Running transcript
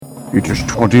It is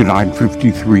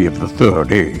 2953 of the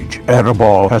Third Age.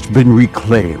 Erebor has been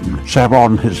reclaimed.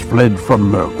 Sauron has fled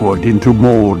from Mirkwood into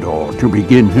Mordor to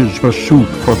begin his pursuit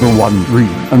for the One Ring.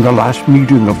 And the last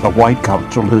meeting of the White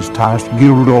Council has tasked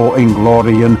Gildor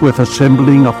Inglorian with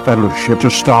assembling a fellowship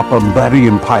to stop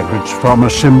Umbarian pirates from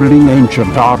assembling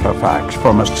ancient artifacts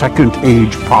from a Second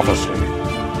Age prophecy.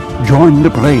 Join the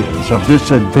players of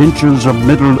this Adventures of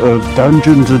Middle-earth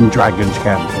Dungeons & Dragons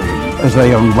campaign as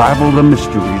they unravel the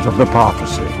mysteries of the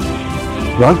prophecy.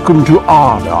 Welcome to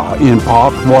Arda in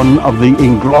Part 1 of the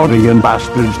Inglorian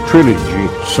Bastards trilogy,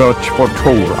 Search for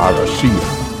Tol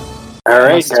Arasea.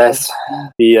 Alright guys,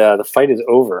 the fight is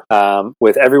over,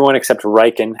 with everyone except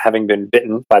Riken having been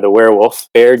bitten by the werewolf.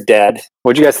 Bear dead.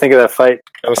 What'd you guys think of that fight?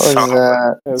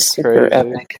 That was super crazy.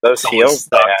 epic. Those heels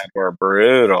they had were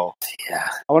brutal. Yeah.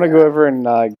 I want to go over and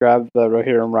grab the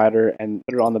Rohirrim rider and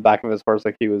put it on the back of his horse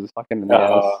like he was fucking in the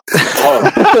ass.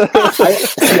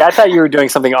 I thought you were doing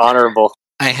something honorable.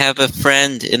 I have a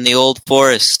friend in the old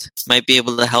forest. Might be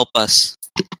able to help us.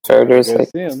 Frodo's Go like,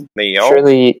 see him.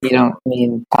 surely you don't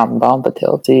mean Tom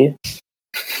Bombadil, do you?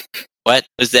 What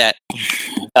was that?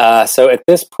 So at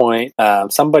this point,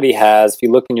 somebody has, if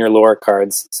you look in your lore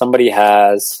cards, somebody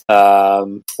has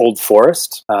Old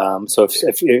Forest. So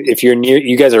if you're near,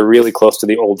 you guys are really close to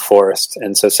the Old Forest,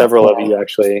 and so several of you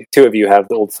actually, two of you have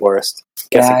the Old Forest.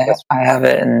 Yeah, I have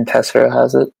it, and Tessero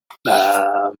has it.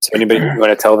 So anybody you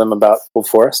want to tell them about Old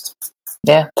Forest?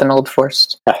 Yeah, it's an old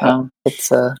forest.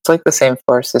 It's like the same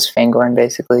forest as Fangorn,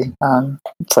 basically.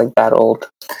 It's like that old.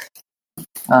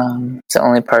 It's one of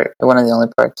the only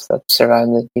parts that survived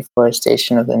the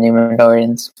deforestation of the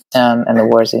Númenóreans and the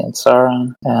wars against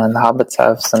Sauron. And the hobbits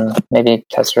have some. Maybe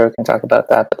Tessero can talk about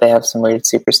that, but they have some weird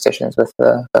superstitions with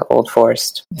the old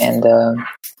forest. And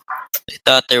They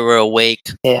thought they were awake.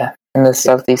 yeah. In the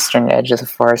southeastern edge of the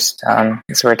forest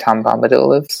is where Tom Bombadil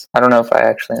lives. I don't know if I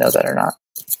actually know that or not.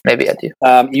 Maybe I do.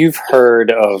 You've heard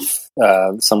of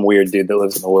some weird dude that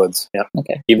lives in the woods. Yeah.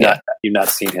 Okay. You've not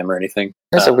seen him or anything.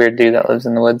 There's a weird dude that lives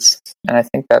in the woods, and I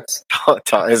think that's...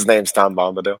 His name's Tom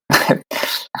Bombadil.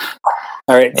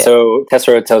 All right, Yeah. so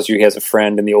Tessero tells you he has a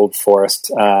friend in the Old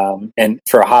Forest, and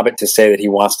for a hobbit to say that he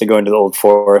wants to go into the Old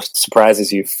Forest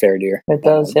surprises you, Fairdeer. It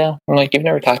does, yeah. I'm like, you've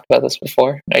never talked about this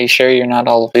before. Are you sure you're not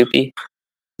all loopy?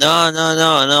 No.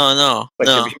 Like,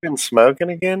 have you been smoking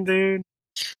again, dude?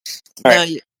 All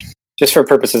right. Just for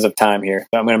purposes of time here,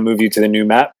 I'm going to move you to the new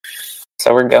map.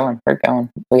 So we're going.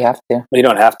 We have to. You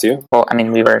don't have to. Well, I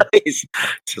mean, we're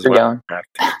going.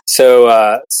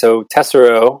 So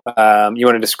Tessero, you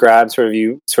want to describe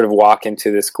you walk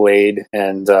into this glade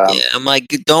and Yeah, I'm like,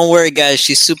 don't worry, guys.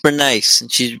 She's super nice,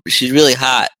 and she's really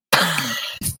hot.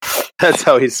 That's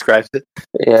how he described it.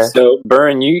 Yeah. So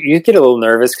Burn, you get a little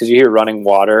nervous because you hear running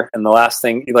water, and the last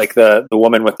thing, like the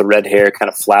woman with the red hair, kind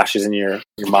of flashes in your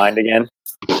mind again.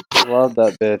 Love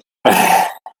that bitch.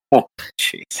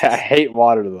 Jeez. I hate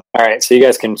water though. All right, so you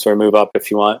guys can sort of move up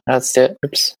if you want. Let's do it.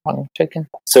 Oops. Wrong chicken.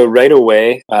 So right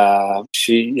away,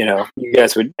 you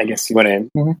guys would, I guess you want to,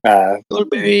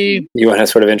 Goldberry. you want to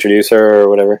sort of introduce her or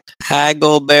whatever. Hi,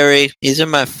 Goldberry. These are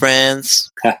my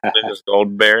friends. This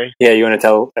Goldberry. Yeah, you want to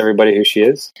tell everybody who she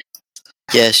is?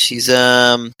 Yeah, she's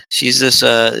this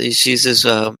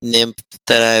nymph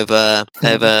that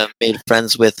I've made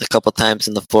friends with a couple times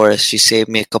in the forest. She saved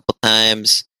me a couple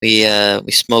times. We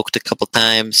smoked a couple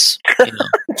times. You know.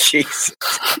 Jeez.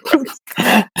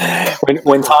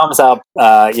 when Tom's up,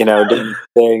 doing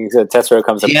things, Tessero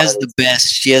comes up. She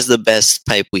has the best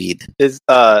pipe weed. Is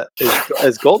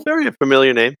Goldberry a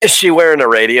familiar name? Is she wearing a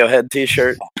Radiohead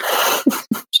t-shirt?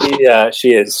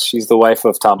 She is. She's the wife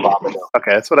of Tom Bombadil.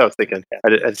 Okay, that's what I was thinking. I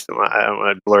don't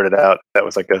want to blurt it out. That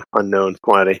was like an unknown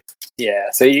quantity.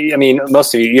 Yeah. So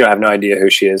most of you don't have no idea who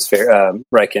she is,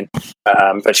 Riken.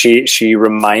 But she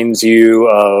reminds you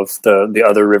of the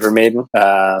other River Maiden.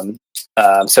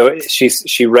 So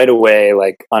she right away,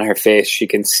 like on her face, she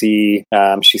can see.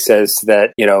 She says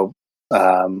that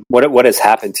what has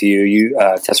happened to you? You,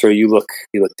 Tessero, you look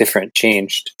different,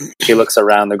 changed. She looks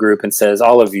around the group and says,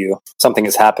 "All of you, something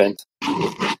has happened."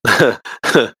 Yeah,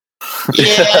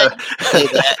 say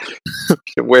that.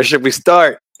 Where should we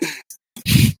start?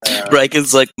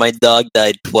 Riken's like, my dog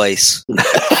died twice.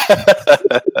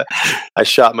 I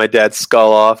shot my dad's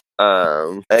skull off.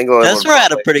 Anglin Ezra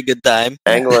had a pretty good time.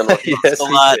 Anglin, Yes, a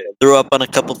lot. Threw up on a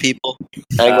couple people.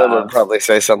 Anglin would probably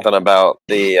say something about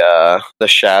the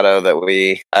shadow that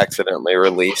we accidentally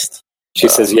released. She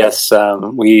says, "Yes,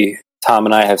 Tom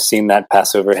and I have seen that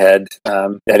pass overhead.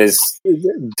 That is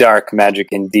dark magic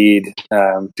indeed.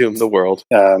 Doom the world.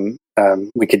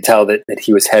 We could tell that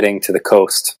he was heading to the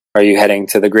coast. are you heading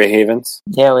to the Grey Havens?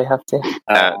 Yeah, we have to.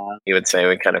 You would say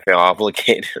we kind of feel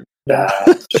obligated.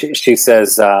 She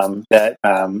says that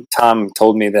Tom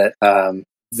told me that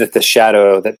that the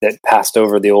shadow that passed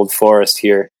over the old forest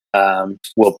here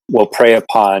will prey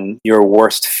upon your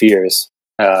worst fears,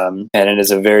 and it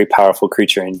is a very powerful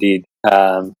creature indeed.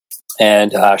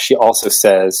 And she also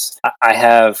says, "I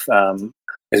have."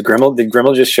 Did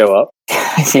Grimmel just show up?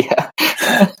 Yeah.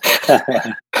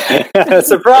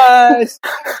 Surprise!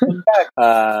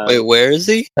 Wait, where is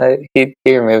he? He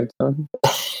removed them.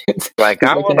 Like,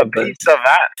 I want a piece of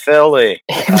that Philly.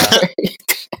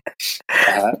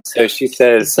 So she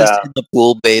says, Just in the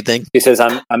pool bathing. she says,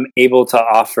 I'm able to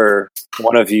offer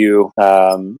one of you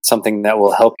something that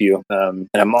will help you, and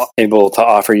I'm able to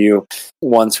offer you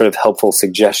one sort of helpful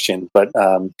suggestion. But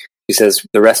she says,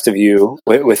 the rest of you,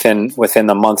 within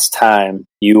a month's time,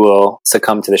 you will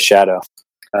succumb to the shadow.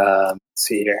 Let's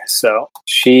see here. So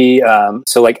she,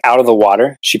 like out of the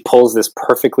water, she pulls this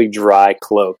perfectly dry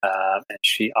cloak, and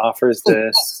she offers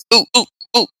this.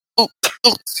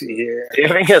 Let's see here. Are you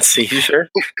having a seizure?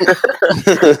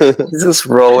 He's just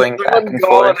rolling back and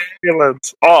forth.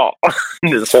 Ambulance. Oh.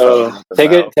 So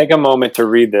take a moment to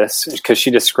read this because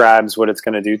she describes what it's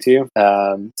going to do to you.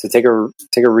 So take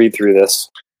a read through this.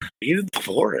 Even the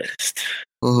forest.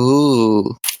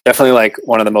 Ooh. Definitely like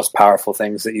one of the most powerful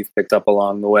things that you've picked up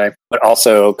along the way, but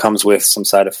also comes with some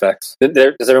side effects.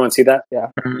 Does everyone see that? Yeah.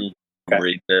 Mm-hmm. I'm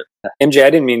reading it. MJ, I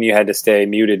didn't mean you had to stay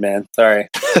muted, man. Sorry.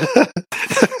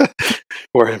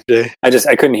 Poor MJ.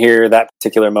 I couldn't hear that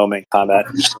particular moment in combat.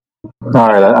 All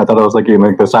right, I thought it was like you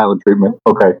make the silent treatment.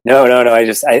 Okay. No. I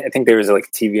think there was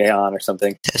like TVA on or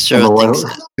something. Tessero thinks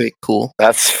that's pretty cool.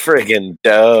 That's friggin'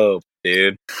 dope,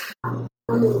 dude.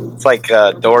 It's like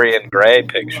a Dorian Gray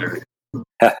picture.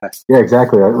 Yeah,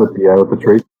 exactly. With the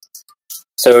treat.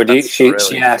 So she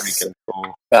Really asks, freaking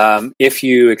cool. if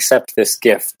you accept this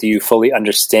gift, do you fully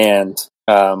understand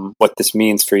what this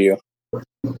means for you?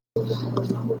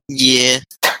 Yeah.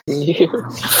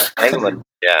 England.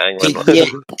 Yeah, England. Yeah.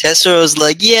 Tessero's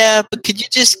like, yeah, but could you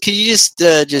just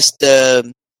say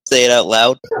it out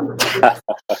loud?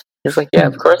 He's like, yeah,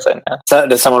 of course I know. So,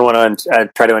 does someone want to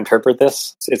try to interpret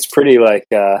this? It's pretty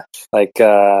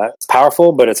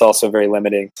powerful, but it's also very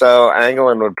limiting. So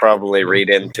Anglin would probably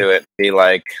read into it, be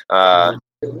like,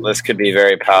 this could be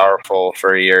very powerful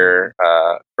for your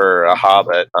for a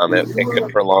hobbit. It could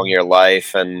prolong your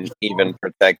life and even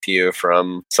protect you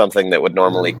from something that would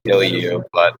normally kill you.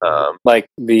 But Like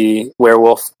the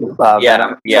werewolf.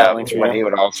 Venom traveling through But you. he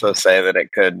would also say that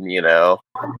it could, it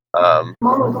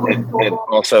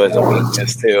also is a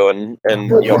weakness too, and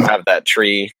you'll have that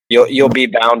tree. You'll be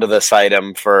bound to this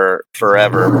item for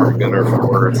forever, for good or for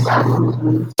worse.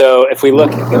 So if we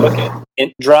look at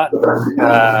Indra,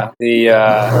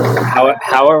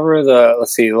 however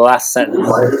the last sentence,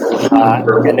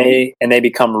 and they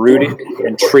become rooted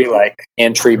and tree-like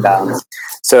and tree-bound.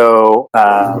 So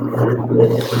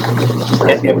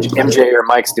MJ or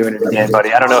Mike's doing it again,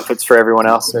 buddy. I don't know if it's for everyone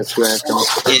else or it's doing it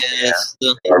for me. Yeah.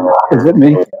 Is it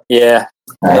me? Yeah.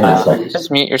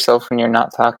 Just mute yourself when you're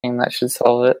not talking. That should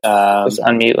solve it. Um, Just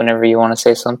unmute whenever you want to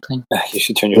say something. you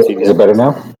should turn your TV Is it better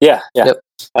now? Yeah. Yep.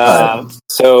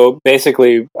 So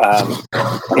basically,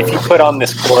 if you put on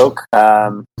this cloak,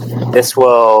 this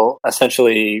will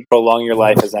essentially prolong your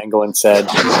life, as Anglin said,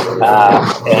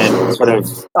 and sort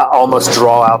of almost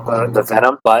draw out the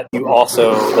venom. But you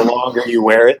also, the longer you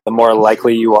wear it, the more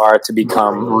likely you are to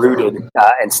become rooted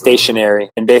and stationary,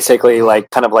 and basically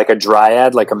kind of like a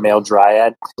dryad, like a male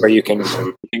dryad, where you can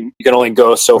only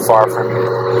go so far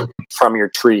from your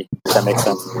tree. Does that make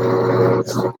sense?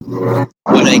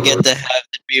 Would I get to have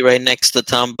to be right next to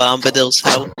Tom Bombadil's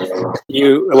house?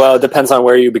 Well, it depends on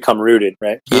where you become rooted,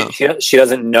 right? Oh. She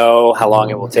doesn't know how long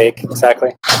it will take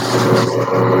exactly.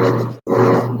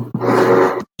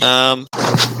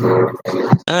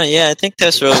 Yeah, I think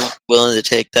Tessero's willing to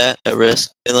take that at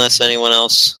risk, unless anyone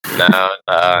else. No,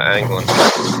 England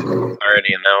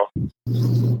already know.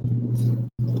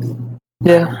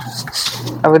 Yeah,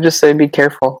 I would just say be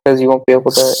careful because you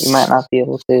might not be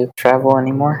able to travel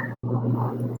anymore.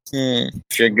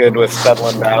 If you're good with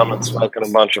settling down and smoking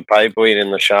a bunch of pipeweed in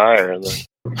the Shire,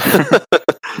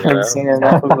 then I've seen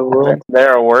enough of the world.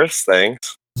 there are worse things.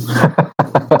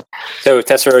 So,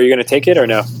 Tessera, are you going to take it or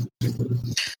no?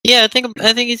 Yeah, I think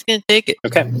he's gonna take it.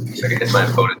 Okay.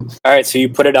 All right, so you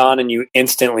put it on and you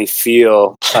instantly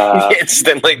feel.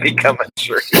 Instantly become a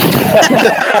tree.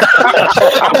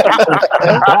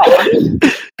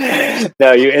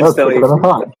 No, you instantly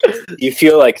you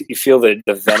feel the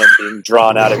venom being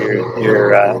drawn out of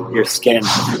your skin.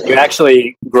 You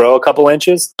actually grow a couple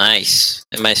inches. Nice.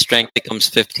 And my strength becomes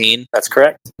 15. That's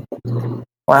correct.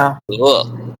 Wow.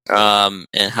 Cool.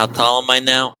 And how tall am I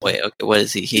now? Wait, okay, what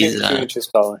is he? He's 2 inches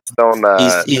taller.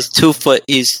 he's 2 foot.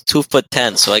 He's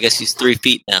 2'10", so I guess he's 3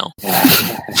 feet now.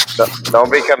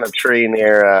 Don't become a tree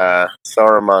near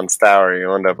Saruman's tower.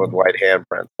 You end up with white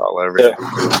handprints all over you.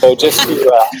 So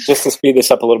just to speed this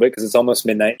up a little bit, because it's almost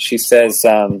midnight, she says,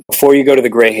 before you go to the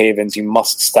Grey Havens, you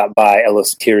must stop by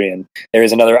Elos Tyrion. There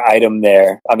is another item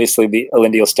there. Obviously, the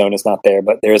Elendil Stone is not there,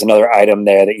 but there is another item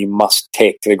there that you must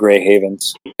take to the Grey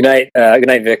Havens. Good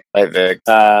night, Vic. Night, Vic.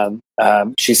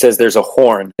 She says there's a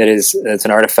horn it's an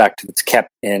artifact that's kept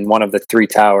in one of the 3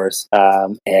 towers,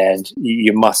 and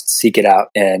you must seek it out.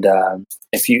 And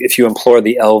if you implore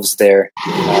the elves there,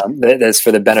 that's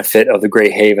for the benefit of the Grey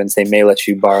Havens. They may let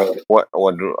you borrow it. What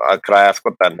could I ask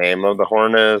what the name of the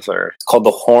horn is? Or It's called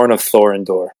the Horn of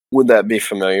Thorindor. would that be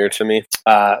familiar to me?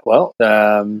 You You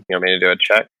want me to do a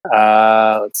check?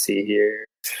 let's see here.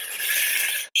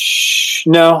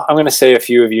 No, I'm going to say a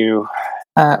few of you.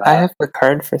 I have the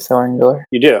card for Thorindor.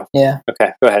 You do? Yeah.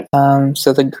 Okay, go ahead.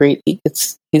 So the great,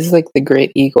 he's like the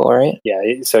great eagle, right?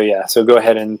 Yeah. So go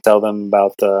ahead and tell them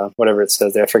about whatever it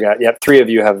says there. I forgot. Yep, 3 of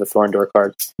you have the Thorindor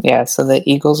card. Yeah. So the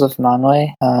Eagles of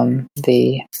Nonway,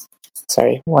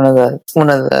 one of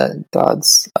the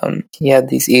gods. He had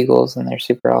these eagles, and they're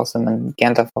super awesome. And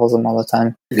Gandalf follows them all the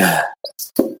time.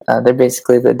 They're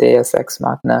basically the Deus Ex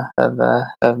Machina of the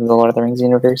Lord of the Rings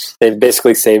universe. They've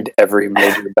basically saved every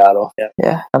major battle. Yeah.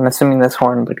 Yeah, I'm assuming this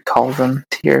horn would call them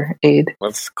to your aid.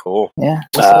 That's cool. Yeah.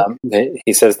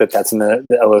 He says that's in the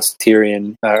Elos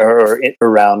Tyrion or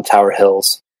around Tower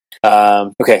Hills.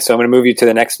 Okay, so I'm going to move you to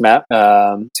the next map.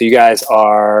 So you guys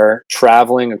are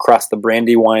traveling across the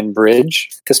Brandywine Bridge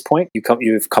at this point.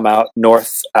 You've come out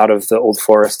north out of the Old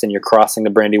Forest, and you're crossing the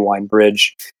Brandywine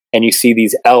Bridge, and you see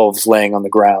these elves laying on the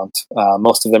ground.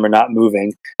 Most of them are not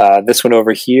moving. This one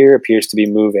over here appears to be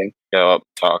moving. Go up,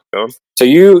 talk to them. So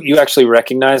you actually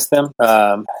recognize them.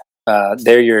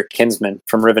 They're your kinsmen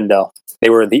from Rivendell. They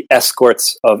were the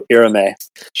escorts of Irame.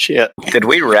 Shit. Did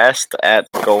we rest at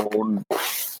Gold?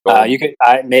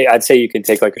 I'd say you can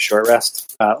take like a short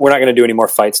rest. We're not going to do any more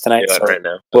fights tonight, Do that so right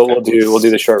now. we'll do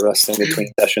the short rest in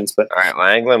between sessions. But All right,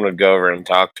 Langland would go over and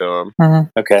talk to him.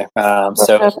 okay, What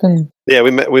so happened? Yeah,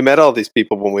 we met all these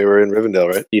people when we were in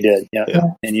Rivendell, right? you did, yeah.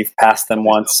 Yeah. And you've passed them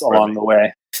once along the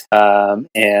way,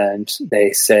 and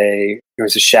they say there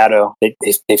was a shadow.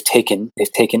 They've taken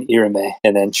Irame,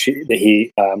 and then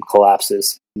he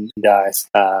collapses and dies.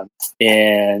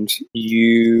 And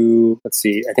let's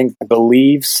see. I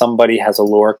believe somebody has a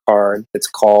lore card that's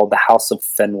called the House of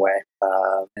Fenway.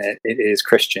 It is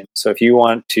Christian. So if you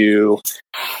want to,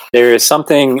 there is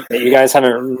something that you guys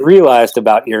haven't realized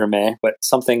about Irame, but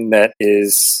something that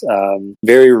is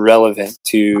very relevant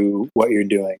to what you're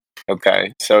doing.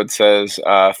 Okay, so it says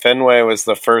Fenway was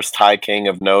the first High King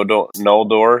of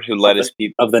Noldor, who led his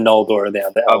people Of the Noldor,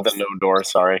 the of the Noldor.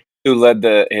 Sorry, who led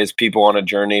his people on a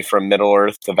journey from Middle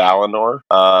Earth to Valinor.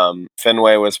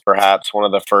 Fenway was perhaps one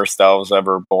of the first elves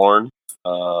ever born.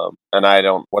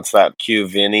 And what's that?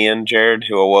 Quvinian, Jared,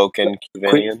 who awoke in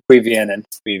Quvinian?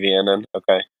 Quevianen.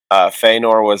 Okay.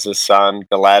 Fëanor was his son.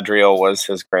 Galadriel was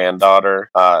his granddaughter.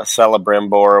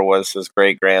 Celebrimbor was his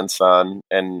great-grandson.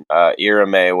 And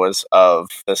Irame was of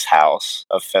this house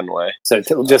of Fenway. So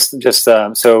Essentially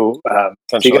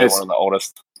you guys, one of the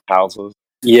oldest houses.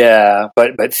 yeah,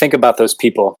 but think about those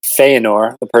people: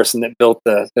 Fëanor, the person that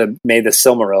made the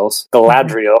Silmarils;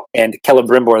 Galadriel, and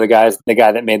Celebrimbor, the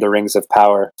guy that made the Rings of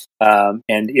Power.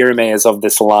 And Irame is of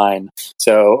this line.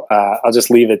 So I'll just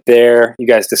leave it there. You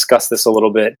guys discuss this a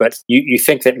little bit, but you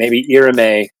think that maybe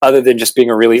Irame, other than just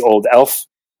being a really old elf,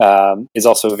 is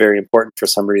also very important for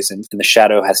some reason, and the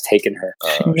shadow has taken her.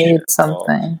 She made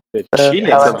something. She made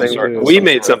something. We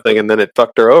made something, and then it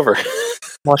fucked her over.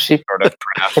 Well, she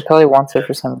probably wants it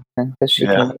for something because she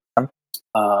can make something.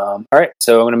 All right,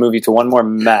 so I'm going to move you to one more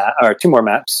map, or 2 more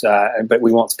maps, but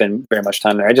we won't spend very much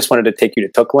time there. I just wanted to take you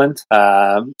to Tookland.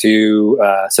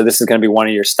 So this is going to be one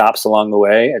of your stops along the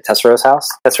way at Tessero's house,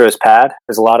 Tessero's pad.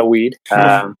 There's a lot of weed.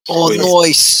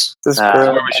 Nice. This That's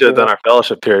girl, where we should have done our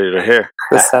fellowship period right here.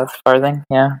 the South Farthing,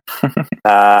 yeah.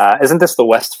 Isn't this the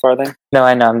West Farthing? No,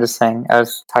 I know. I'm just saying. I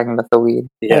was talking about the weed.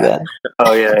 Yeah.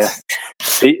 Oh, yeah.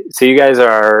 So you guys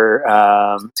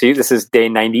are. This is day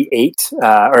 98,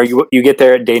 or you get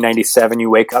there at day 97.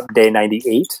 You wake up day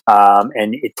 98,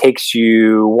 and it takes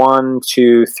you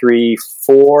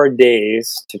 4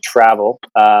 days to travel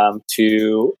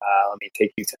to. Let me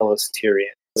take you to Elos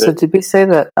Tyrion. So did we say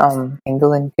that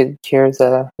England could cure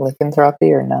the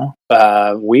lycanthropy or no?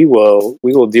 We will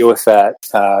deal with that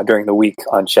during the week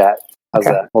on chat. How's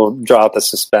Okay. that? We'll draw out the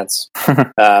suspense.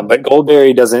 But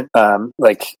Goldberry doesn't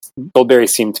Goldberry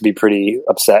seemed to be pretty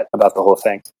upset about the whole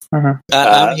thing.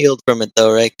 I'm healed from it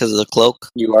though, right? Because of the cloak.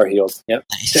 You are healed. Yep.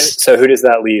 Nice. So who does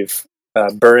that leave?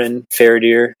 Burin,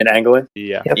 Faradir, and Anglin?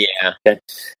 Yeah. Yep.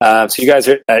 Yeah. So you guys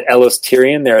are at Elos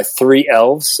Tyrion. There are 3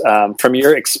 elves. From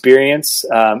your experience,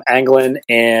 Anglin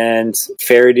and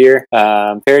Faradir.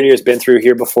 Faradir's been through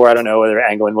here before. I don't know whether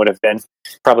Anglin would have been.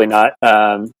 Probably not.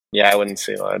 Yeah, I wouldn't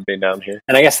see why I'd be down here.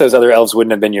 And I guess those other elves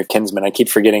wouldn't have been your kinsmen. I keep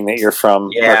forgetting that you're from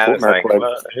Yeah, I was like, Mirkwood.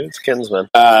 well, who's Kinsman?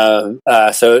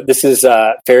 So this is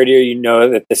Faradir. You know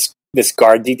that this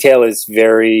guard detail is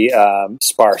very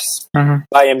sparse. Mhm.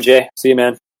 Bye, MJ. See you,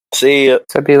 man. See, So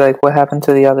it'd be like, what happened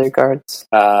to the other guards?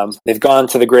 They've gone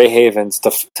to the Grey Havens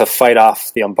to fight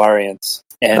off the Umbarians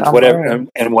and The whatever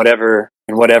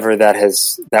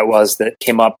that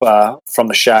came up from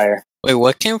the Shire. Wait,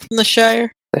 what came from the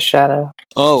Shire? The shadow.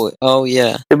 Oh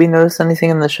yeah. Did we notice anything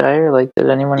in the Shire? Like, did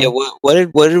anyone? Yeah, what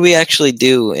did we actually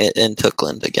do in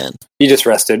Tookland again? You just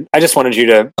rested. I just wanted you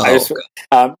to. Oh,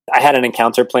 I had an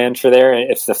encounter planned for there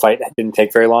if the fight didn't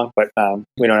take very long, but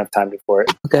we don't have time for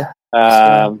it. Okay.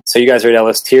 So you guys are at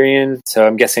Elos Tyrion. So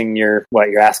I'm guessing you're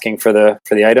asking for the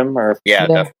item or yeah,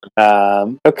 Yeah.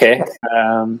 definitely. okay.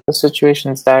 The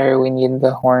situation's dire. We need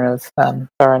the horn of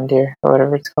Thorandir or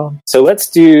whatever it's called. So let's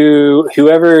do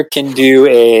whoever can do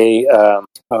a.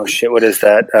 Oh shit! What is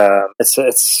that? It's.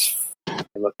 Let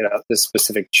me look it up. This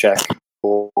specific check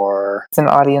for. It's an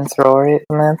audience roll, right?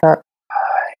 Something like that.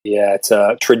 Yeah, it's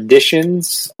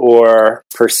traditions or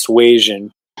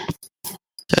persuasion.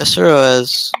 Tessero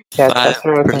has Yeah, 5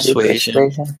 Tessero can do persuasion.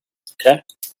 persuasion.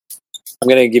 I'm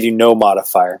going to give you no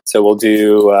modifier. So we'll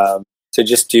do. So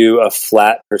just do a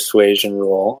flat persuasion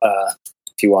roll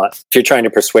if you want. If you're trying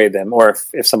to persuade them, or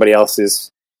if somebody else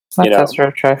is. Let You know.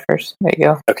 Tessero try first. There you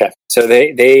go. Okay, so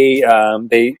they can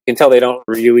tell they don't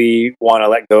really want to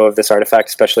let go of this artifact,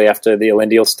 especially after the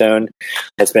Elendil Stone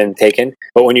has been taken.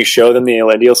 But when you show them the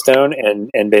Elendil Stone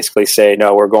and basically say,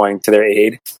 no, we're going to their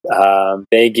aid,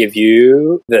 they give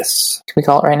you this. Can we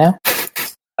call it right now?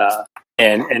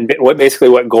 And what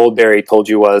Goldberry told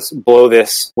you was, blow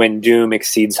this when doom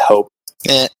exceeds hope.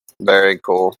 Yeah. Very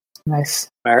cool. Nice.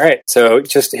 All right, so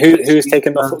just who's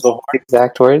taking the horn?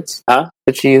 Exact words? Huh?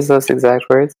 Did she use those exact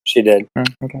words? She did.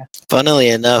 Okay. Funnily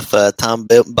enough, Tom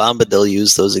Bombadil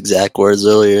used those exact words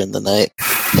earlier in the night.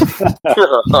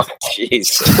 Oh,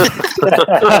 jeez.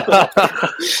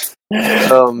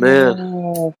 Oh,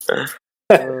 man.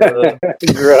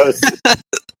 Gross.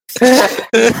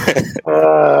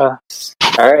 All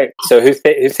right, so who's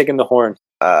taking the horn?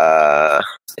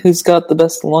 Who's got the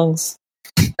best lungs?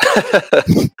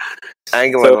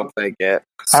 Anglin So- will take it.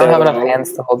 I don't have enough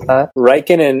hands to hold that.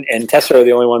 Riken and Tessero are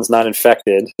the only ones not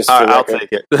infected. Just for I'll record. take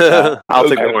it. I'll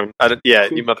take the horn.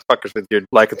 You motherfuckers with your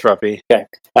lycanthropy.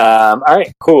 All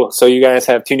right, cool. So you guys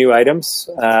have 2 new items.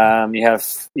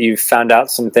 You've found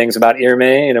out some things about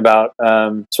Irme and about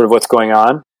sort of what's going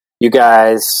on. You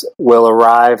guys will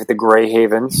arrive at the Grey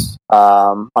Havens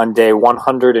on day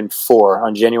 104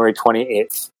 on January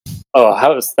 28th. Oh,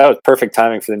 that was perfect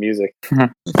timing for the music.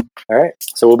 All right,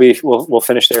 so we'll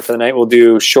finish there for the night. We'll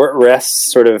do short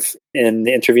rests, sort of in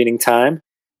the intervening time.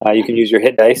 You can use your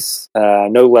hit dice.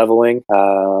 No leveling.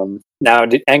 Now,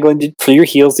 Anglin, for your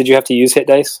heals, did you have to use hit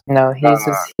dice? No, he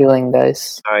uses healing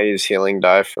dice. I use healing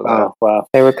die for that. Oh, wow.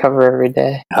 They recover every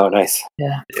day. Oh, nice.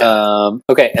 Yeah.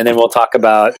 Okay, and then we'll talk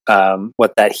about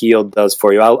what that heal does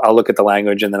for you. I'll look at the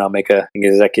language and then I'll make an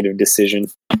executive decision.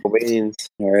 Beans.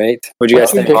 All right. What'd you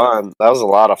guys think? Fun. That was a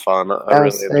lot of fun. I That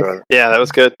was really enjoyed it. Yeah, that was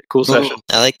good. Cool session.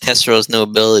 I like Tessero's new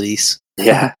abilities.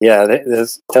 Yeah.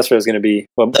 Tessero is going to be.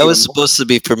 Well, That was supposed to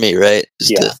be for me, right?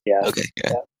 Yeah. Okay.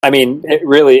 Yeah. I mean, it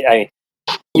really.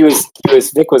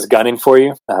 Vic was gunning for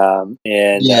you, and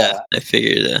I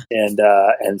figured.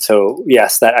 and so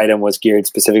yes, that item was geared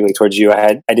specifically towards you.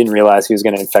 I didn't realize he was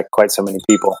going to infect quite so many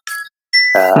people.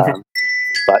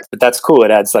 But that's cool.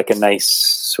 It adds like a nice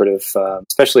sort of,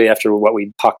 especially after what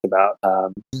we talked about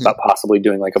possibly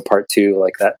doing like a part 2,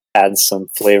 like that adds some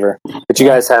flavor. But you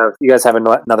guys have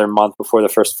another month before the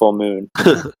first full moon.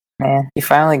 Man, he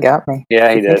finally got me. Yeah,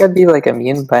 he I think did. I'd be like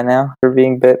immune by now for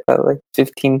being bit by like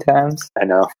 15 times. I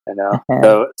know.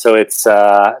 Yeah. So it's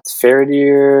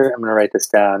Faradir. I'm gonna write this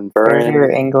down.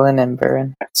 Faradir, England, and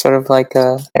Burin. Sort of like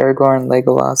Aragorn,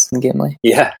 Legolas, and Gimli.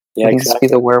 Yeah, We can just exactly.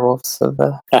 be the werewolves of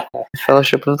the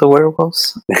Fellowship of the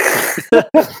Werewolves.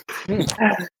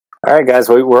 All right, guys,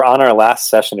 we're on our last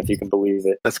session, if you can believe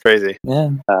it, That's crazy. Yeah.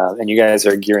 and you guys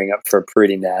are gearing up for a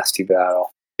pretty nasty battle.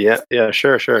 Yeah,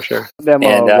 sure. Then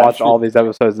And, watch all these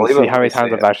episodes and believe see it how many when you times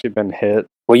say I've it. actually been hit.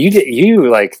 Well,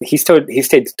 he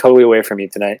stayed totally away from you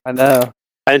tonight. I know.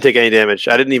 I didn't take any damage.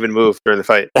 I didn't even move during the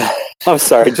fight. I'm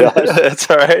sorry, Josh. That's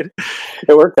all right.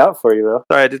 It worked out for you, though.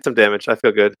 Sorry, I did some damage. I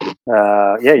feel good.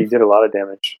 Yeah, you did a lot of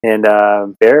damage. And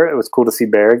Bear, it was cool to see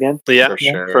Bear again. Yeah, For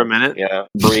sure. for a minute. Yeah,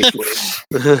 briefly.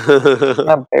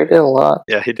 No, Bear did a lot.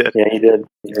 Yeah, he did. Yeah, he did.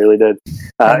 He really did.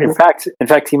 In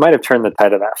fact, he might have turned the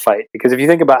tide of that fight, because if you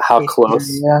think about how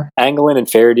close Yeah. Anglin and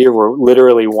Faradir were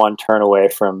literally one turn away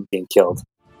from being killed.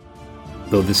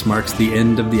 Though this marks the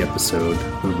end of the episode,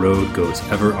 the road goes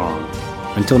ever on.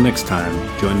 Until next time,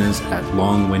 join us at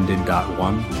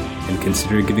longwinded.one and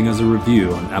consider giving us a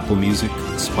review on Apple Music,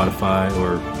 Spotify,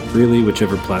 or really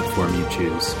whichever platform you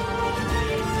choose.